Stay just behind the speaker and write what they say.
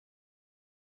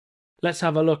Let's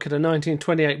have a look at a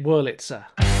 1928 Wurlitzer.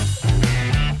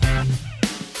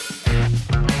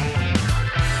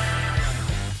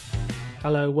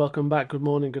 Hello, welcome back. Good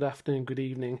morning, good afternoon, good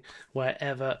evening,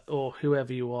 wherever or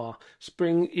whoever you are.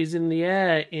 Spring is in the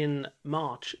air in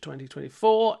March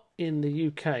 2024 in the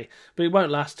UK, but it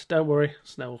won't last. Don't worry,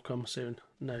 snow will come soon,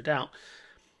 no doubt.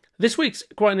 This week's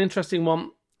quite an interesting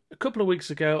one. A couple of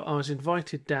weeks ago, I was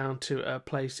invited down to a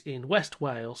place in West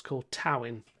Wales called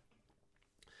Towyn.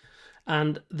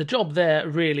 And the job there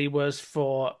really was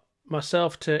for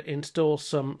myself to install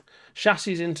some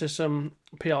chassis into some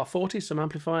PR40s, some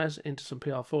amplifiers into some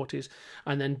PR40s,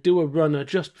 and then do a runner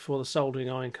just before the soldering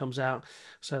iron comes out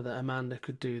so that Amanda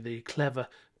could do the clever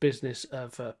business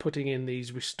of putting in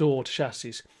these restored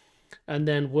chassis and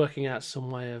then working out some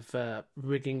way of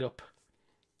rigging up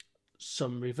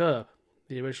some reverb.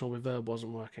 The original reverb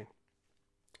wasn't working.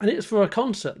 And it was for a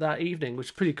concert that evening, which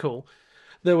is pretty cool.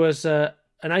 There was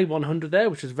an A100 there,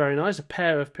 which was very nice, a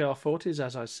pair of PR40s,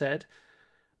 as I said,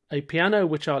 a piano,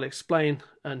 which I'll explain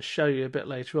and show you a bit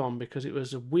later on, because it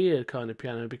was a weird kind of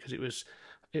piano, because it was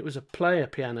a player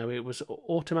piano. It was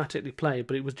automatically played,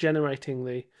 but it was generating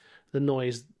the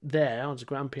noise there on the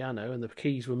grand piano, and the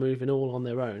keys were moving all on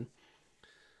their own.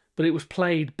 But it was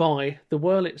played by the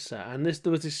Wurlitzer, and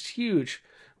there was this huge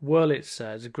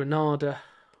Wurlitzer, it's a Granada,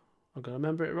 I've got to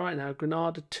remember it right now,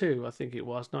 Granada 2, I think it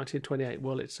was, 1928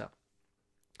 Wurlitzer.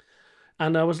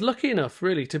 And I was lucky enough,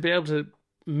 really, to be able to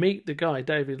meet the guy,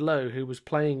 David Lowe, who was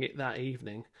playing it that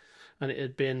evening. And it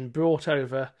had been brought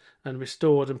over and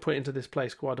restored and put into this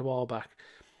place quite a while back.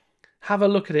 Have a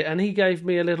look at it. And he gave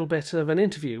me a little bit of an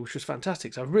interview, which was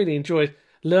fantastic. So I really enjoyed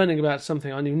learning about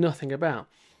something I knew nothing about.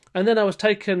 And then I was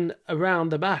taken around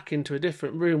the back into a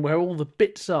different room where all the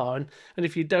bits are. And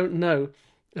if you don't know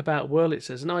about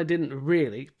Wurlitzers, and I didn't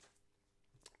really...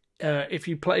 if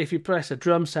you press a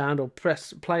drum sound or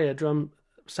play a drum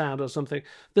sound or something,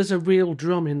 there's a real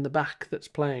drum in the back that's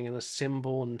playing, and a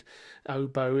cymbal and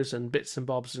oboes and bits and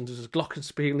bobs, and there's a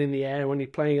glockenspiel in the air. When you're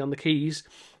playing on the keys,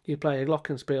 you play a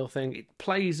glockenspiel thing. It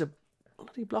plays a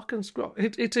bloody glockenspiel.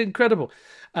 It's incredible.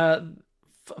 For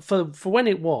when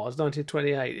it was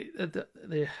 1928,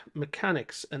 the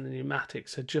mechanics and the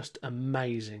pneumatics are just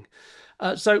amazing.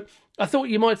 So I thought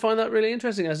you might find that really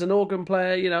interesting. As an organ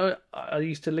player, you know, I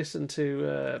used to listen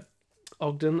to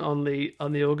Ogden on the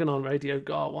organ on radio.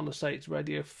 I want to say it's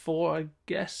Radio 4, I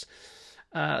guess.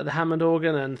 The Hammond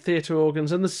organ and theatre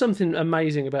organs, and there's something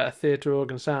amazing about a theatre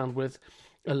organ sound with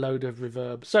a load of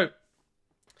reverb. So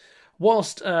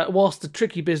whilst the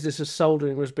tricky business of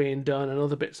soldering was being done and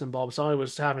other bits and bobs, I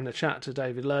was having a chat to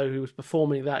David Lowe, who was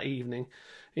performing that evening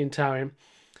in Towyn,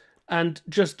 and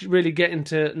just really getting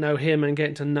to know him and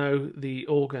getting to know the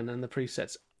organ and the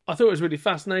presets. I thought it was really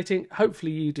fascinating.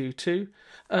 Hopefully you do too.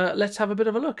 Let's have a bit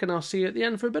of a look, and I'll see you at the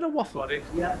end for a bit of waffle.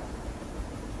 Yeah.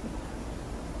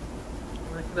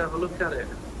 I can have a look at it.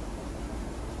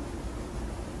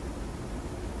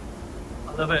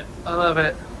 I love it. I love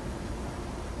it.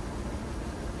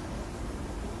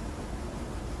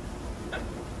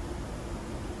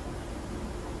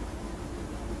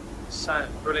 So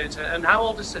brilliant. And how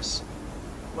old is this?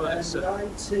 Well,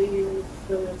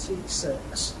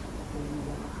 1936.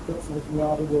 Built for the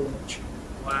Granada Woolwich.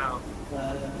 Wow.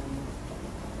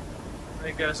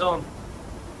 It goes on.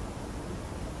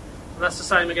 And that's the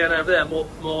same again over there. More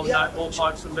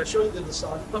pipes and bits. Show you the other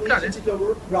side. Look at it. To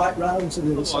go right round to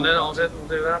the other side. Then we'll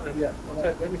do that then. Yeah.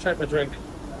 Okay, let me take my drink.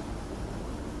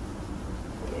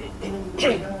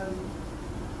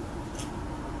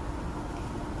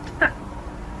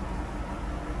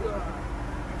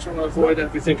 Trying to avoid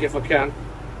everything if I can.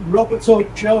 Robert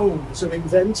Hood Jones, who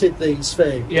invented these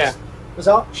things, was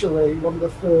actually one of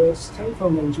the first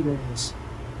telephone engineers.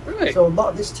 Really? So a lot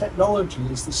of this technology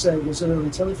is the same as early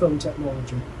telephone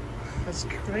technology. That's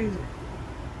crazy.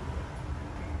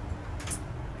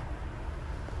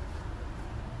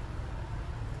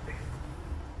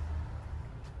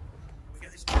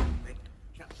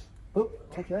 Oh,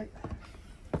 okay.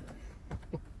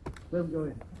 Where are we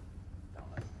going?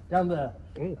 Down there.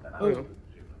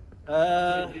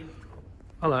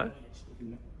 Hello.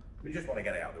 We just want to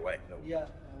get it out of the way. Yeah.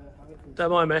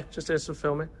 Don't mind me. Just doing some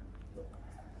filming.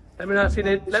 Let me know if you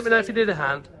need. Let me know if you need a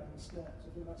hand.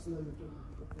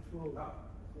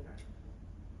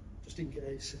 Just in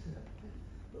case.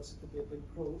 That's could be a big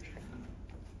approach.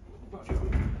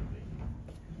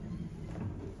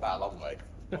 About a long way.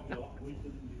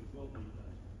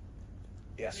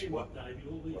 Yes.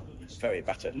 It's very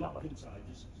battered.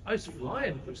 Oh, it's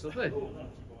flying. Looks lovely.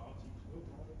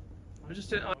 I'm just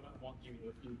doing.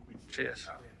 Cheers.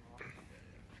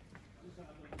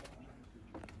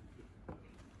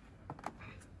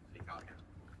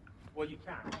 Well, you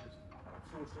can.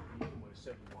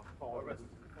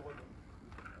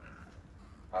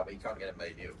 But you can't get it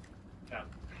made new. Yeah.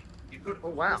 You could. Oh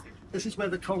wow. This is where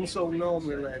the console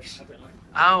normally lives.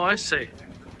 Oh, I see.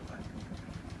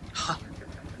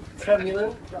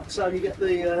 Tremulum, that's how you get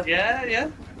the Yeah.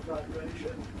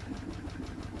 vibration.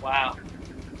 Wow.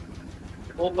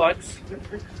 All pipes.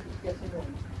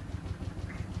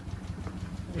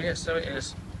 Yes, so it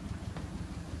is.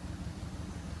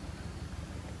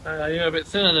 You're a bit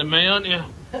thinner than me, aren't you?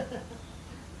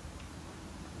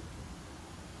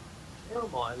 Oh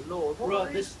my lord! What are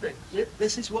Right, these things?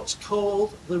 this is what's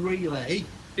called the relay,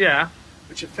 Yeah.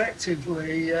 which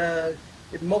effectively, in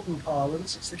modern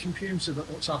parlance, it's the computer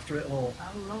that looks after it all.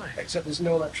 Oh right. Except there's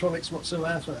no electronics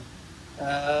whatsoever.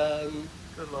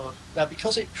 Good lord. Now,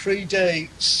 because it predates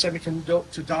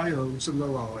semiconductor diodes and the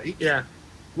like, Yeah.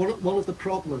 one of the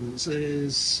problems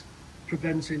is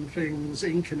preventing things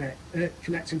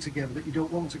connecting together that you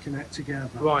don't want to connect together.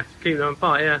 Right. Keep them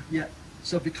apart. Yeah. Yeah.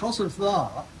 So because of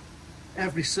that,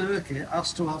 every circuit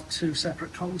has to have two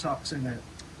separate contacts in it.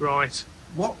 Right.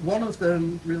 One of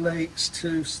them relates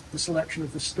to the selection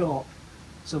of the stop.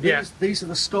 So Yeah. these are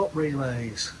the stop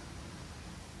relays,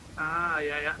 Ah,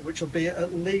 yeah. which will be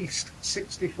at least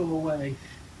 64 away.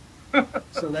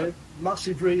 So they're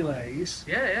massive relays,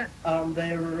 Yeah. and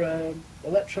they're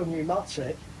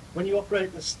electropneumatic. When you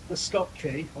operate the stop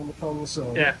key on the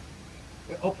console, Yeah.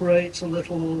 it operates a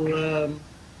little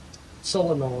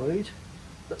solenoid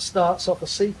that starts off a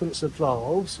sequence of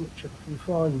valves, which if you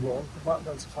find one, I might be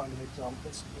able to find an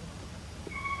example.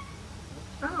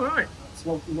 Oh right. That's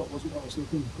one thing that wasn't what I was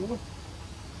looking for.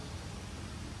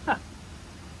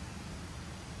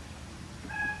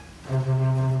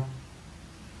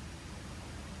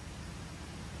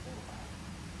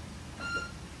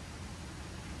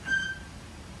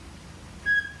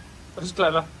 That's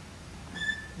clever.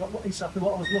 Not exactly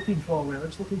what I was looking for, really. I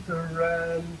was looking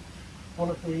for one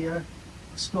of the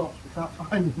stops. We can't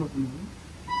find them at the moment.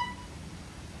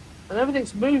 And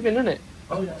everything's moving, isn't it?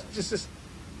 Oh, yeah. Just.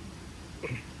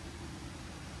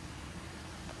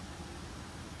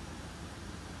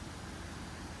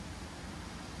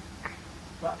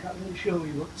 But I can't really show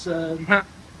you, but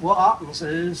what happens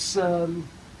is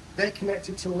they're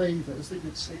connected to levers that you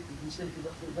can see if you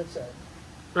look through this end.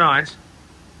 Right.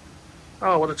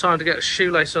 Oh, what a time to get a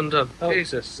shoelace undone. Oh.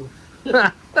 Jesus.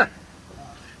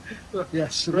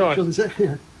 Yes, so Right.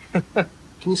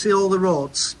 Can you see all the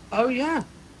rods? Oh yeah.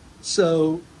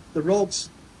 So the rods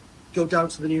go down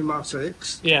to the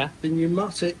pneumatics. Yeah. The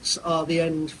pneumatics are the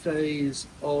end phase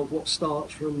of what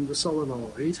starts from the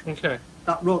solenoid. Okay.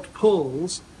 That rod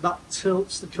pulls, that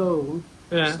tilts the cone,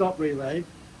 Yeah. stop relay,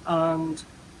 and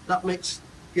that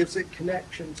gives it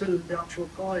connection to the actual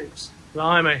pipes.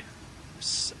 Blimey.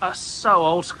 That's so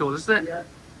old school, isn't it? Yeah.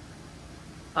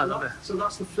 I love it. So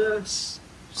that's the first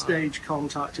stage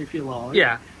contact, if you like.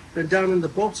 Yeah. Then down in the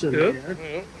bottom Good.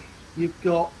 here, you've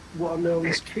got what are known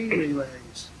as key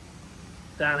relays.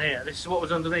 Down here. This is what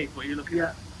was underneath. What you're looking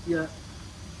at. Yeah.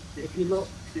 If you look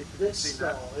at this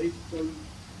side, then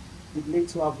you need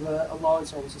to have a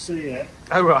light on to see it.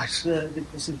 Oh right.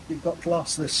 Because you've got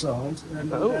glass this side.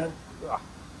 And, Oh.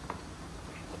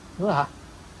 Ah.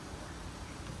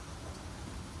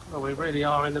 Well, we really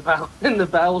are in the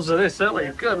bowels of this, aren't we?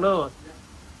 Yeah. Good lord.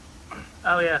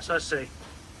 Oh yes, I see.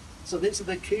 so these are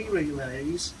the key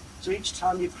relays. So each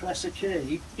time you press a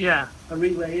key, Yeah. a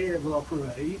relay here will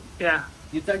operate. Yeah.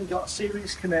 You've then got a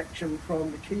series connection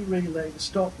from the key relay, the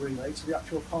stop relay, to the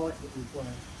actual pipe that we play.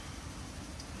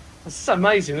 That's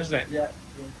amazing, isn't it? Yeah.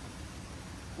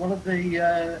 One of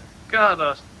the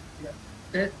God.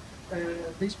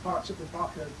 these parts at the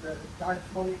back are the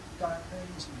diaphonic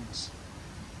diapasons.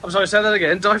 I'm sorry, say that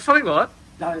again. Diphonic what?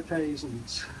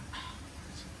 Diapasons.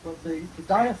 But the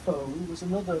diaphone was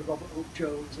another Robert Hook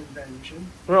Jones invention.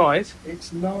 Right.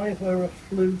 It's neither a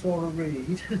flute or a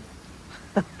reed.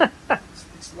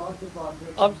 it's like a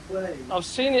vibrating plane. I've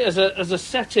seen it as a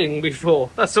setting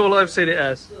before. That's all I've seen it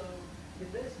as. So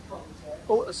in this context,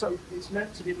 Oh, so- it's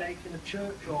meant to be making a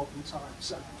church organ type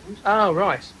sound. Oh,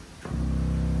 right.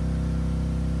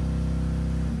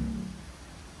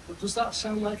 But does that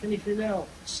sound like anything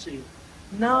else to you?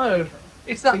 No.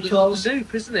 It's that little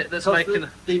loop, isn't it, that's Because making...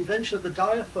 the invention of the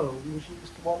diaphone was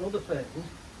used for one other thing,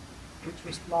 which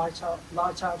was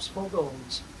lighthouse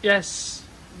foghorns. Yes.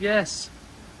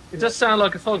 It does sound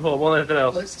like a foghorn more than anything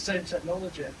else. Well, it's the same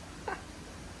technology.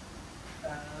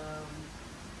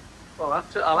 Well, I'll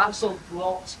have to... Also,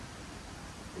 plot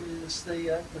is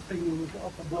the thing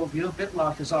up above you, a bit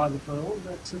like a xylophone,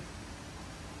 but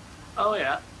Oh,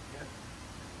 yeah.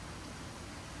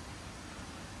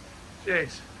 嗯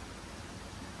Jeez.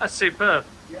 That's superb.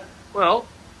 Yeah. Well,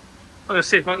 I'm going to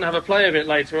see if I can have a play of it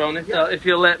later on, if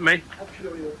you'll let me.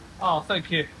 Absolutely. Oh,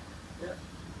 thank you. Yeah.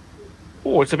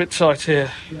 Oh, it's a bit tight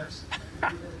here. Yes.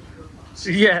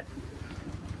 Yeah.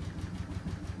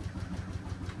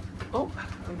 Oh,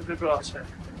 and the vibrato.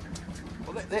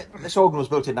 Well, this organ was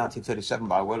built in 1937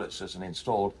 by Wurlitzers and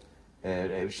installed.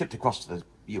 It was shipped across to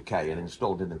the UK and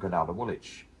installed in the Granada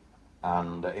Woolwich,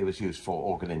 and it was used for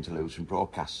organ interludes and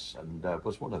broadcasts, and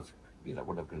was one of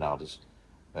Granada's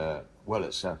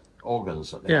Wurlitzer organs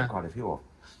that they had quite a few of.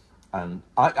 And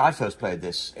I first played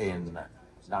this in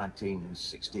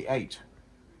 1968.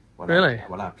 When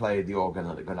I played the organ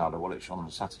at the Granada Woolwich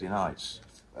on Saturday nights.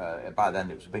 By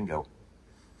then it was a bingo.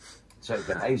 So it's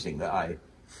amazing that I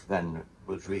then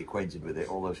was reacquainted with it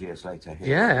all those years later here.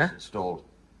 Yeah. It was installed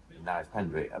in Knife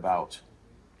Pendry about,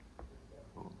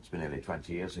 it's been nearly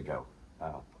 20 years ago.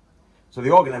 So the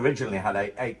organ originally had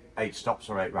eight stops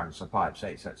or 8 ranks of pipes,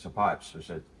 8 sets of pipes.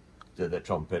 So the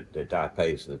trumpet, the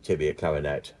diapase, the tibia,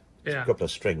 clarinet, a couple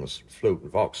of strings, flute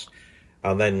and vox.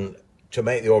 And then to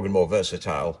make the organ more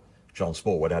versatile, John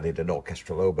Smallwood added an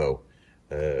orchestral oboe,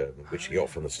 which he got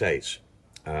from the States.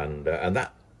 And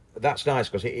that's nice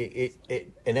because it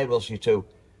enables you to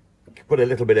put a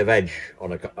little bit of edge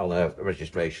on a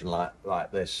registration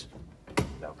like this.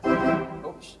 No.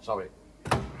 Oops, sorry.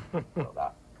 Not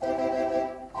that.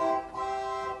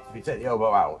 If you take the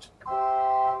oboe out.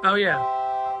 Oh yeah.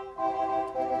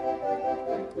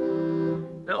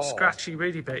 Little scratchy,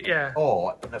 reedy bit, yeah.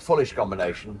 Or in a fullish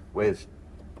combination with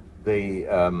the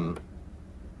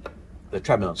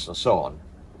tremulants and so on,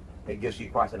 it gives you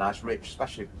quite a nice rich,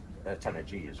 especially tenor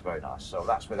G is very nice. So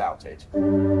that's without it.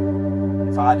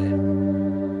 If I did.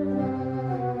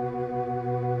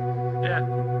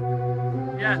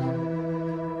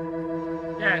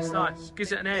 Yeah, it's nice.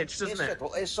 Gives it an edge, doesn't it?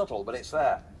 It's subtle, but it's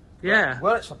there. Yeah.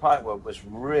 Wurlitzer pipework was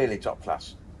really top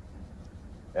class.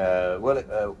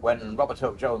 When Robert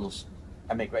Hope Jones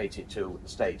emigrated to the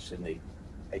States in the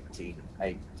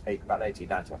about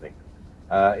 1890, I think,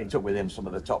 he took with him some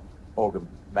of the top organ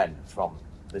men from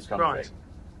this country. Right.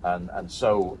 And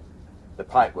so the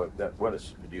pipework that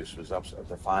Wurlitzer produced was absolutely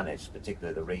the finest,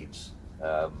 particularly the reeds.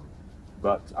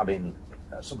 But I mean,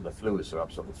 some of the flutes are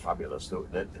absolutely fabulous.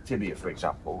 The tibia, for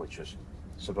example, which was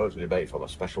supposedly made from a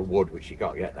special wood, which you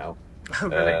can't get now. Oh,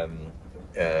 really?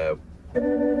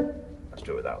 Let's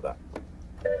do it without that.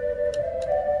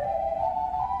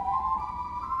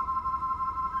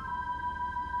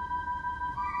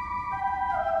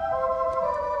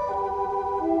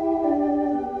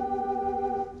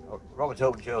 Robert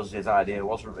Hope Jones's idea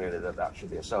wasn't really that should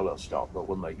be a solo stop, but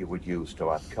one that you would use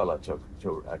to add colour to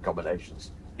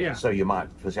combinations. Yeah. So you might,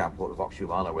 for example, put the Vox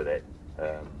Humana with it,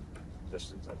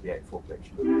 just at the 8/4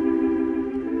 pitch.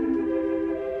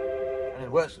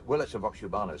 And Wurlitzer Vox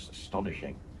Humana is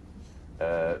astonishing.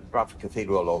 Bradford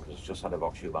Cathedral organs just had a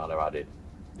Vox Humana added.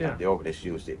 Yeah. And the organist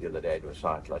used it the other day in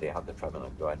recital, and he had the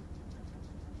tremulant going.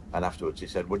 And afterwards he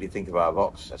said, "What do you think of our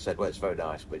Vox?" I said, "Well, it's very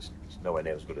nice, but it's nowhere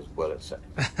near as good as Wurlitzer."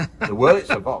 The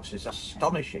Wurlitzer Vox is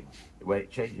astonishing, the way it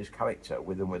changes character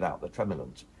with and without the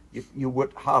tremulant. You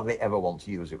would hardly ever want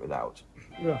to use it without.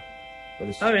 Yeah. But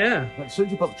Oh, as soon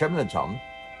as you put the tremulant on,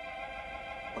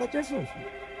 what a difference.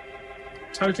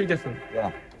 totally different.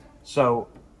 Yeah. So,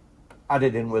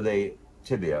 added in with the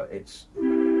tibia, it's...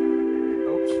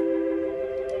 Oops.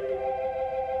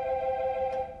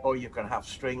 Or you can have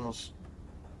strings,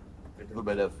 a little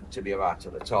bit of tibia right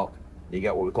at the top, and you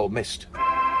get what we call mist.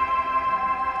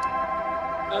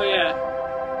 Oh, yeah.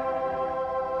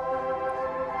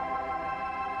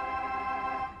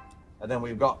 And then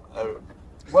we've got...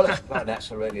 Wurlitzer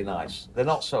clarinets are really nice. They're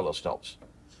not solo stops,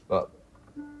 but...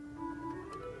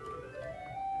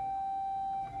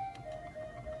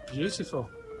 Beautiful.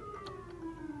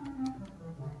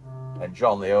 And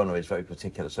John, the owner, is very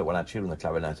particular, so when I tune the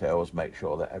clarinet, I always make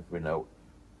sure that every note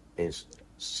is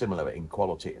similar in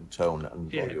quality and tone and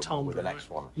volume with the next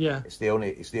one. Yeah. It's the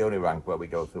only rank where we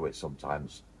go through it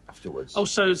sometimes afterwards. Oh,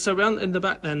 so around in the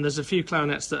back then, there's a few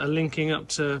clarinets that are linking up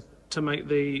to make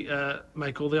the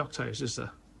make all the octaves, is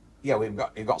there? Yeah, you've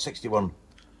got 61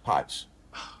 pipes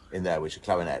in there, which are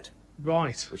clarinet,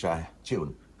 Right. which I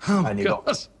tune. Oh, and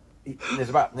God. There's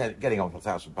about getting on for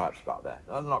 1,000 pipes back there.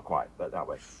 Not quite, but that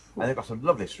way. And they've got some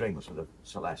lovely strings with the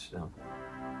Celeste. You know.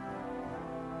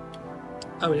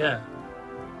 Oh, yeah.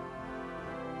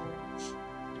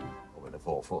 With the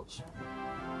 4 foots.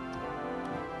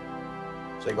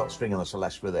 So you've got string on the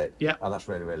Celeste with it. Yeah. And that's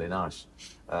really, really nice.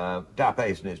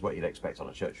 Diapason is what you'd expect on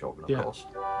a church organ, of course.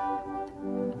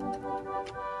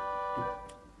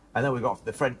 And then we've got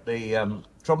the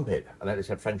trumpet. I know they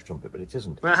said French trumpet, but it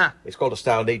isn't. Aha. It's called a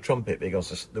Style D trumpet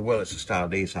because the Wurlitzer Style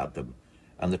D's had them.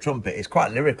 And the trumpet is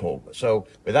quite lyrical. So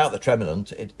without the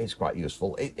tremulant, it's quite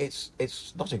useful. It's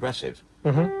not aggressive.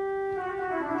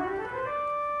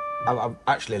 I've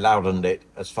actually loudened it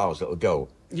as far as it'll go.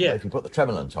 Yeah. But if you put the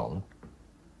tremulant on,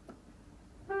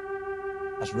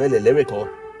 that's really lyrical.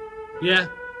 Yeah.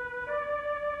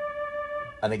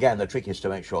 And again, the trick is to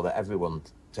make sure that everyone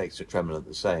takes the tremulant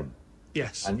the same.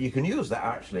 Yes. And you can use that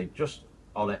actually just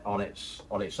on its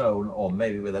own, or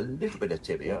maybe with a little bit of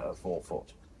tibia at 4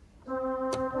 foot.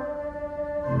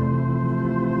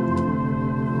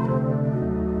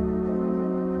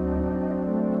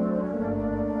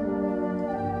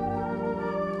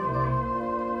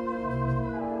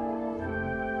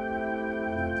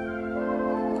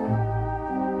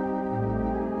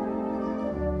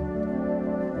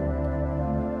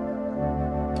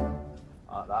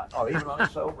 Like that, or even on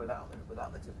its own without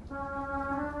the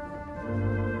tibia.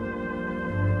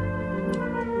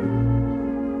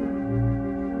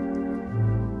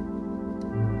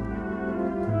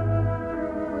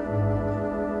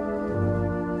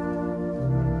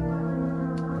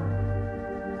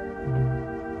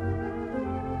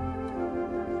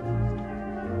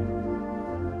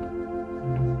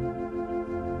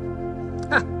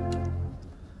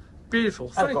 Beautiful.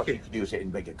 And of Thank course, you. you can use it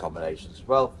in bigger combinations as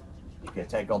well. You can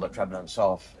take all the tremulants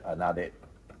off and add it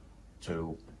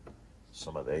to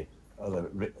some of the other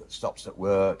stops that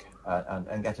work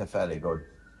and get a fairly good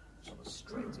sort of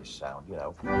straightish sound, you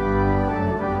know.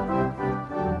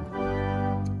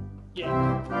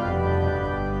 Yeah.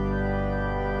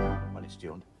 When it's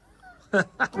tuned.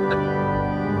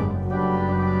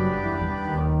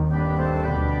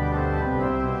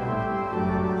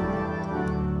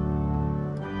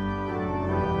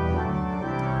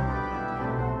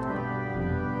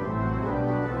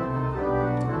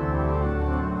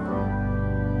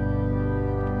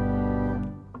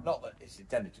 Not that it's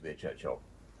intended to be a church organ.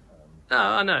 No,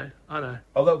 I know.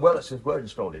 Although Wurlitzers were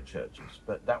installed in churches,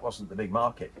 but that wasn't the big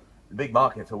market. The big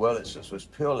market for Wurlitzers was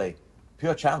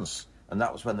pure chance, and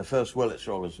that was when the first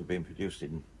Wurlitzer organs were being produced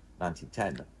in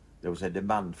 1910. There was a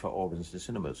demand for organs in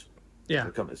cinemas. Yeah. To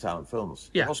accompany silent films.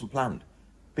 Yeah. It wasn't planned.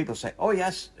 People say, "Oh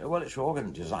yes, a Wurlitzer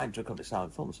organ designed to accompany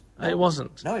silent films." No, It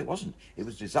wasn't. No, it wasn't. It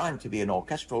was designed to be an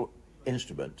orchestral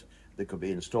instrument that could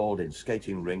be installed in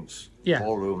skating rinks, Yeah.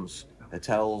 ballrooms,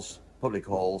 hotels, public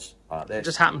halls. It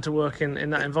just happened to work in that It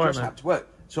just environment. had to work.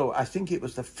 So I think it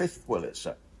was the fifth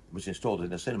Wurlitzer was installed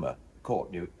in a cinema, Court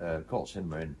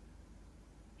Cinema in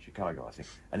Chicago, I think,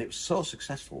 and it was so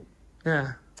successful.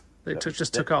 Yeah. It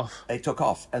just took off. It took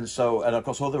off, and of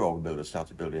course other organ builders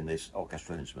started building these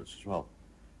orchestral instruments as well.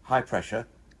 High pressure,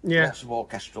 Yeah. lots of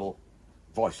orchestral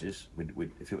voices.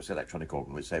 If it was electronic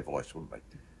organ, we'd say voice, wouldn't we?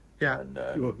 Yeah. And,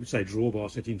 You would say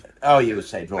drawbar setting. oh, you would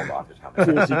say drawbar.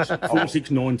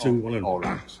 46921. All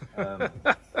right.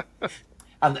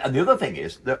 And the other thing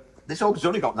is that this organ's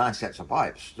only got 9 sets of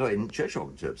pipes, so in church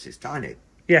organ terms, it's tiny.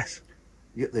 Yes.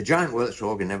 The giant Wurlitzer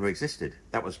organ never existed.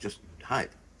 That was just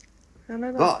hype. I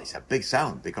know that. But it's a big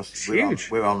sound because It's we're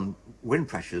huge. we're on wind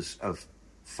pressures of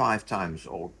 5 times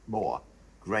or more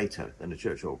greater than a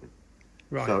church organ.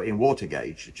 Right. So in water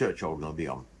gauge, a church organ will be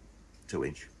on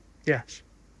 2-inch. Yes.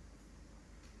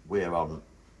 We're on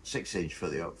 6-inch for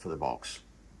the box,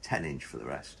 10-inch for the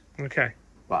rest. Okay.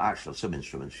 But actually, some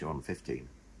instruments you're on 15.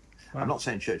 Wow. I'm not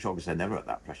saying church organs are never at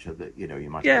that pressure. That you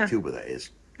might Yeah. have a tuba that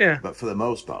is. Yeah. But for the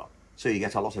most part, so you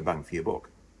get a lot of bang for your buck.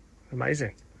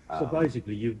 Amazing. So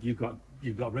basically, you've got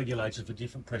regulators for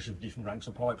different pressure, for different ranks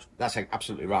of pipes. That's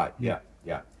absolutely right. Yeah.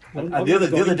 Well, And I've the never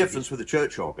other got into- difference with the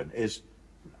church organ is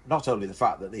not only the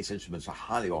fact that these instruments are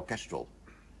highly orchestral,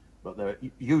 but they're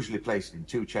usually placed in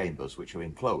 2 chambers which are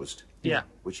enclosed. Yeah.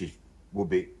 Would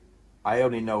be. I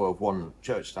only know of one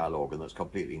church-style organ that's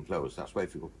completely enclosed. That's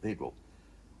Wakefield Cathedral,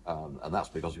 and that's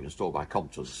because it was installed by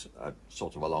Comptons,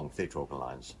 sort of along theatre organ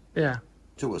lines, Yeah.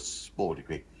 to a small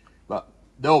degree. But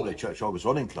normally church organs are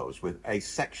unenclosed with a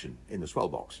section in the swell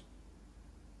box.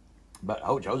 But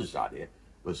Ho Jones's idea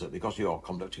was that because you're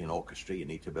conducting an orchestra, you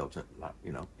need to build it,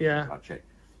 Yeah. that shape.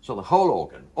 So the whole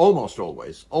organ, almost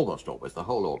always, the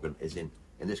whole organ is in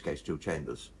this case 2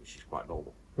 chambers, which is quite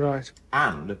normal. Right.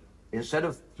 And instead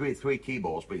of three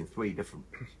keyboards being 3 different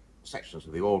sections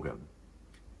of the organ,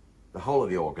 the whole of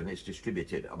the organ is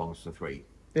distributed amongst the 3.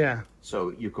 Yeah. So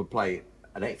you could play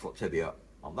an 8-foot tibia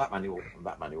on that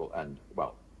manual, and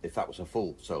well, if that was a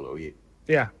full solo,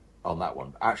 Yeah. on that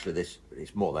one. Actually, this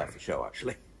is more there for show,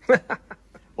 actually.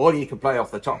 All you can play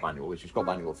off the top manual, which is called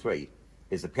Manual 3,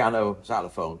 is the piano,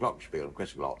 xylophone, glockenspiel, and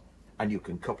crystal, and you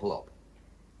can couple up.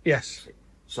 Yes.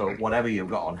 So whatever you've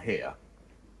got on here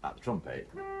at the trumpet,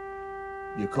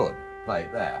 you could play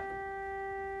it there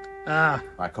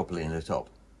by coupling it up.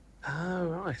 Oh,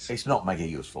 right. It's not mega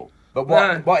useful, but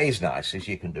No. what is nice is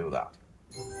you can do that.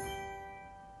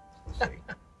 See?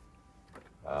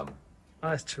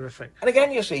 That's terrific. And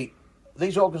again, you see,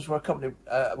 these organs were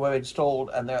were installed,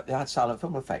 and they had silent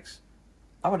film effects.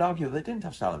 I would argue they didn't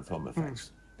have silent film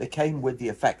effects. They came with the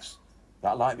effects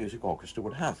that a light music orchestra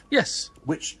would have, Yes,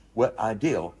 which were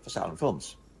ideal for silent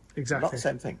films. exactly. Not the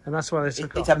same thing. And that's why they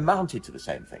took It off. amounted to the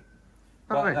same thing.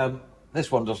 Right. But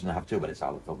this one doesn't have too many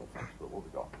silent film effects, but what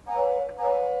we got?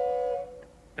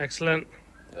 Excellent.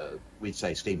 We'd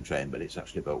say steam train, but it's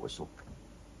actually a boat whistle.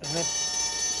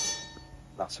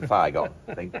 That's a fire gone,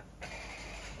 I think.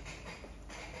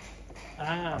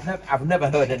 I've never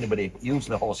heard anybody use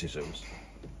the horsey shoes.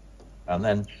 And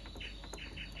then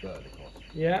bird, of course.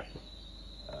 Yeah.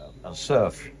 And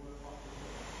surf.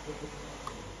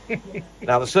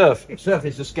 Now the surf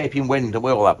is escaping wind, and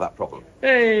we all have that problem.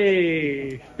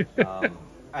 Hey.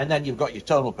 And then you've got your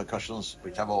tonal percussions,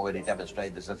 which I've already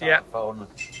demonstrated. There's a Yeah. xylophone,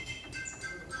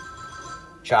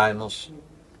 chimes,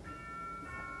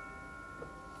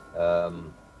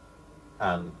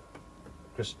 and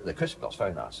the crispet's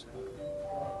very nice,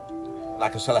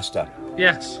 like a Celesta.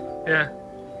 Yes. Yeah.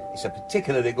 It's a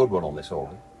particularly good one on this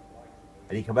organ,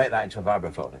 and you can make that into a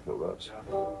vibraphone if it works.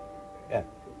 Yeah,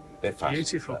 bit fast.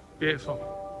 Beautiful. Beautiful.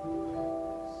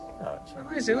 No, it's-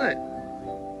 Amazing, isn't it?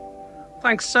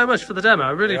 Thanks so much for the demo.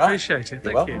 I really You're right. appreciate it.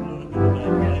 You're Thank welcome. you.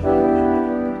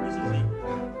 This is it.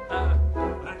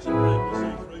 Actually, maybe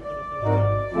see through for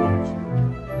the first time.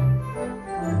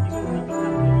 He's already got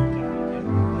that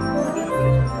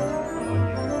many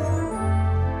technique.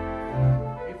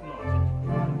 If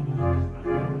not,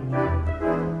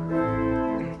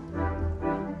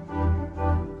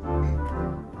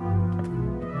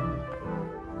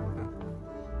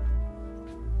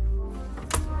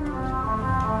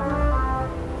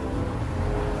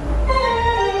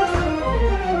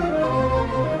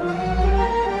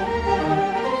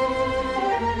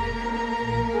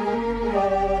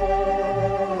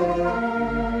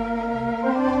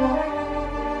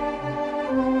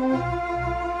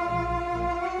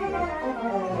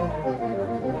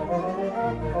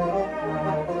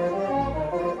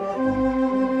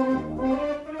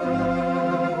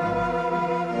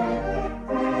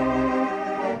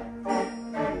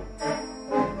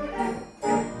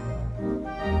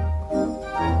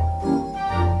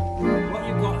 what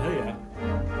you've got here,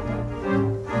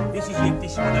 this is what they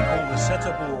call the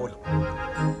setter board.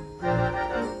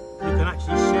 You can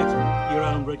actually set your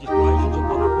own registrations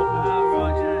up on the buttons.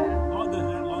 Right.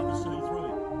 Like the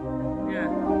see-through. Yeah.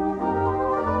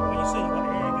 But you see you've got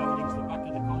air going into the back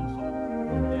of the console.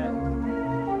 Yeah.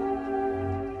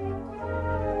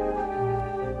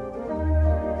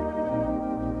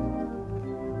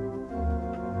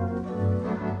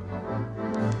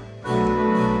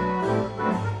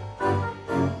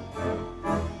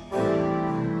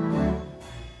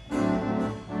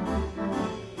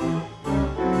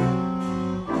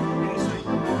 You see,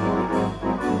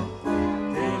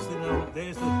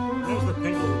 there's the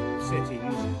pedal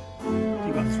settings.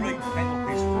 You've got 3 pedal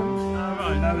pistons. Oh,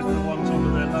 right. And those are the ones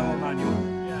under their lower manual.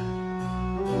 Yeah.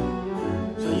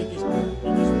 So you just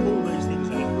pull these things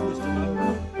out and twist them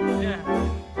over. Yeah.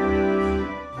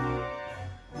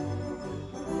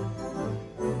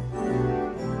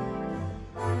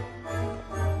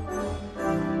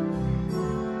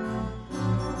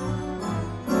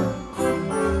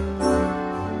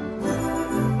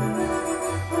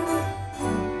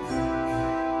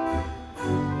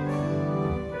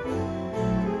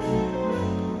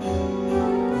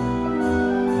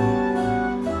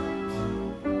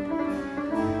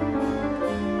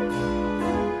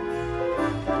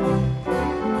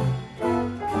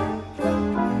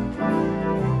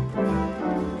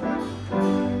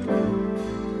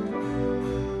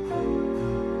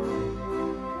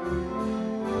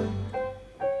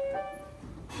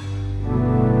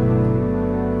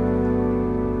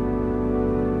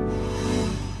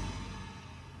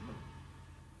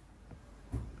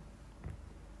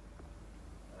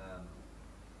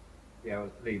 Yeah,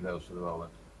 we'll leave those for the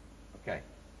moment. Okay.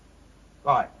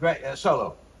 Right, great,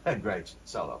 solo. Great,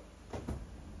 solo.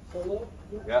 Solo?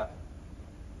 Yeah.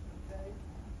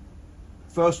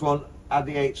 First one, add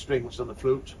the 8 strings on the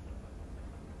flute.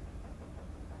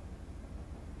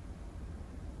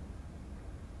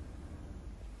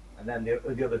 And then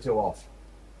the other 2 off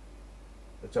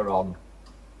that are on.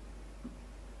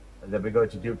 And then we're going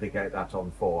to duplicate that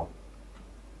on 4.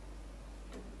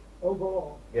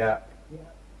 Overall. Yeah, Yeah.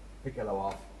 piccolo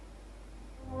off.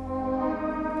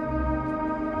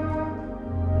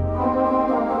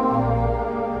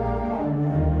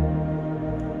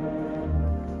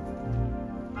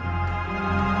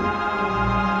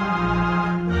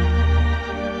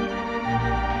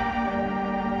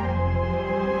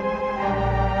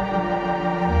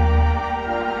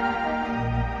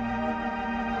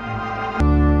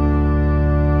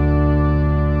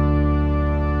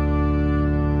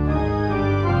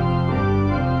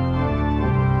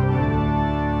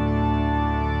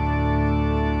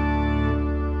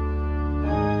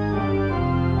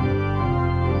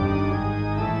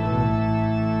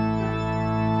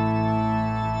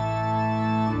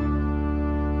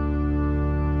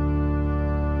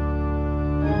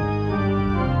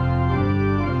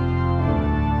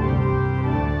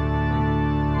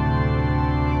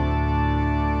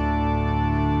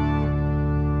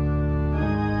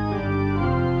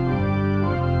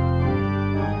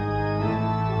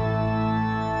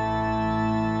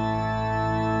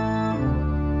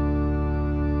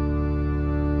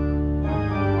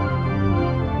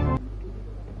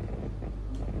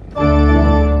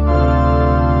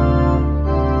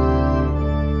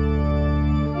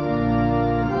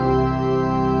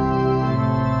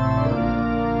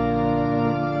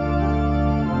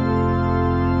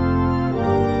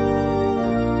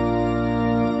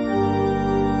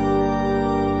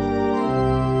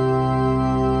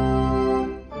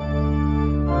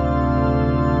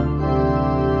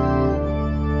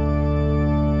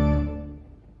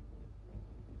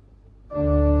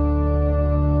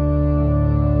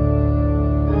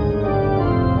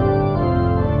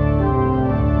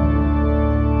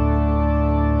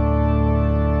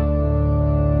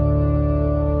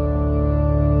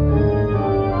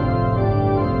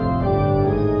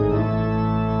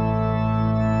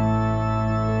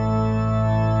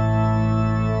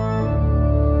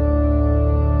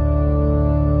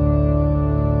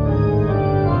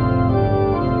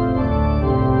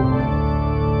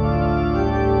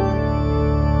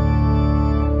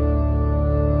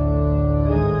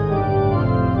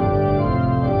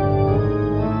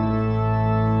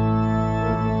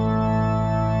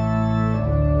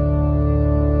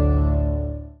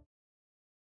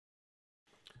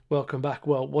 Welcome back.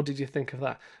 Well, what did you think of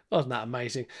that? Wasn't that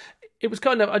amazing? It was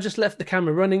kind of, I just left the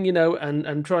camera running, you know,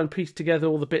 and try and piece together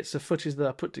all the bits of footage that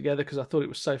I put together because I thought it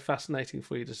was so fascinating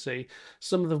for you to see.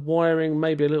 Some of the wiring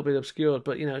may be a little bit obscured,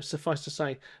 but, you know, suffice to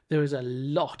say, there is a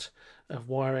lot of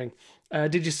wiring.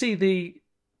 Did you see the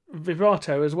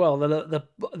vibrato as well?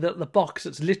 The box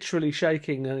that's literally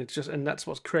shaking, and that's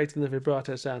what's creating the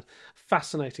vibrato sound.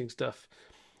 Fascinating stuff.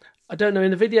 I don't know,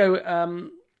 in the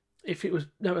video, if it was,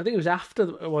 no, I think it was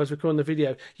after I was recording the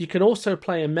video, you can also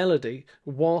play a melody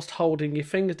whilst holding your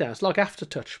fingers down. It's like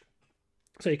aftertouch.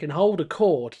 So you can hold a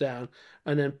chord down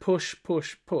and then push,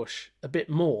 push, push a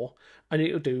bit more, and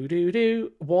it'll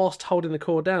do whilst holding the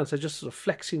chord down. So just sort of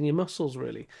flexing your muscles,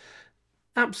 really.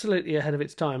 Absolutely ahead of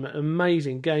its time. An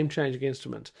amazing, game-changing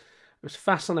instrument. It was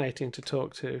fascinating to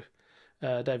talk to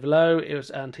David Lowe.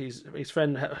 And his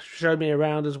friend showed me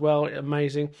around as well.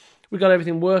 Amazing. We got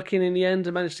everything working in the end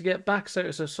and managed to get back. So it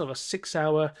was a sort of a 6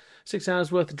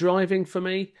 hours worth of driving for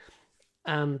me,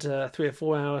 and 3 or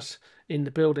 4 hours in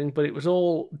the building. But it was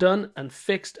all done and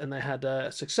fixed, and they had a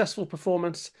successful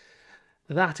performance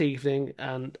that evening,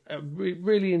 and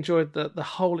really enjoyed the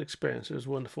whole experience. It was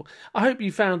wonderful. I hope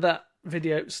you found that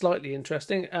video slightly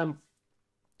interesting.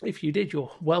 If you did,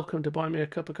 you're welcome to buy me a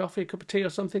cup of coffee, a cup of tea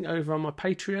or something over on my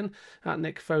Patreon at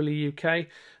Nick Foley UK,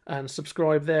 and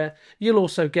subscribe there. You'll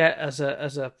also get, as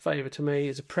a favour to me,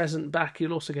 as a present back,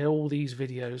 you'll also get all these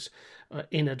videos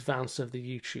in advance of the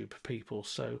YouTube people.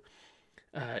 So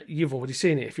you've already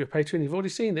seen it. If you're a Patreon, you've already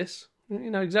seen this.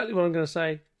 You know exactly what I'm going to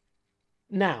say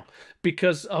now,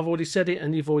 because I've already said it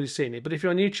and you've already seen it. But if you're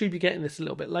on YouTube, you're getting this a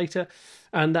little bit later,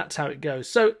 and that's how it goes.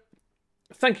 So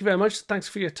thank you very much. Thanks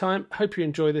for your time. Hope you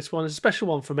enjoy this one. It's a special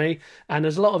one for me, and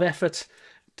there's a lot of effort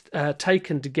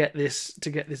taken to get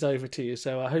this over to you.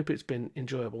 So I hope it's been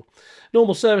enjoyable.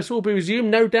 Normal service will be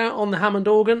resumed, no doubt, on the Hammond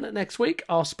organ next week.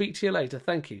 I'll speak to you later.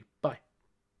 Thank you. Bye.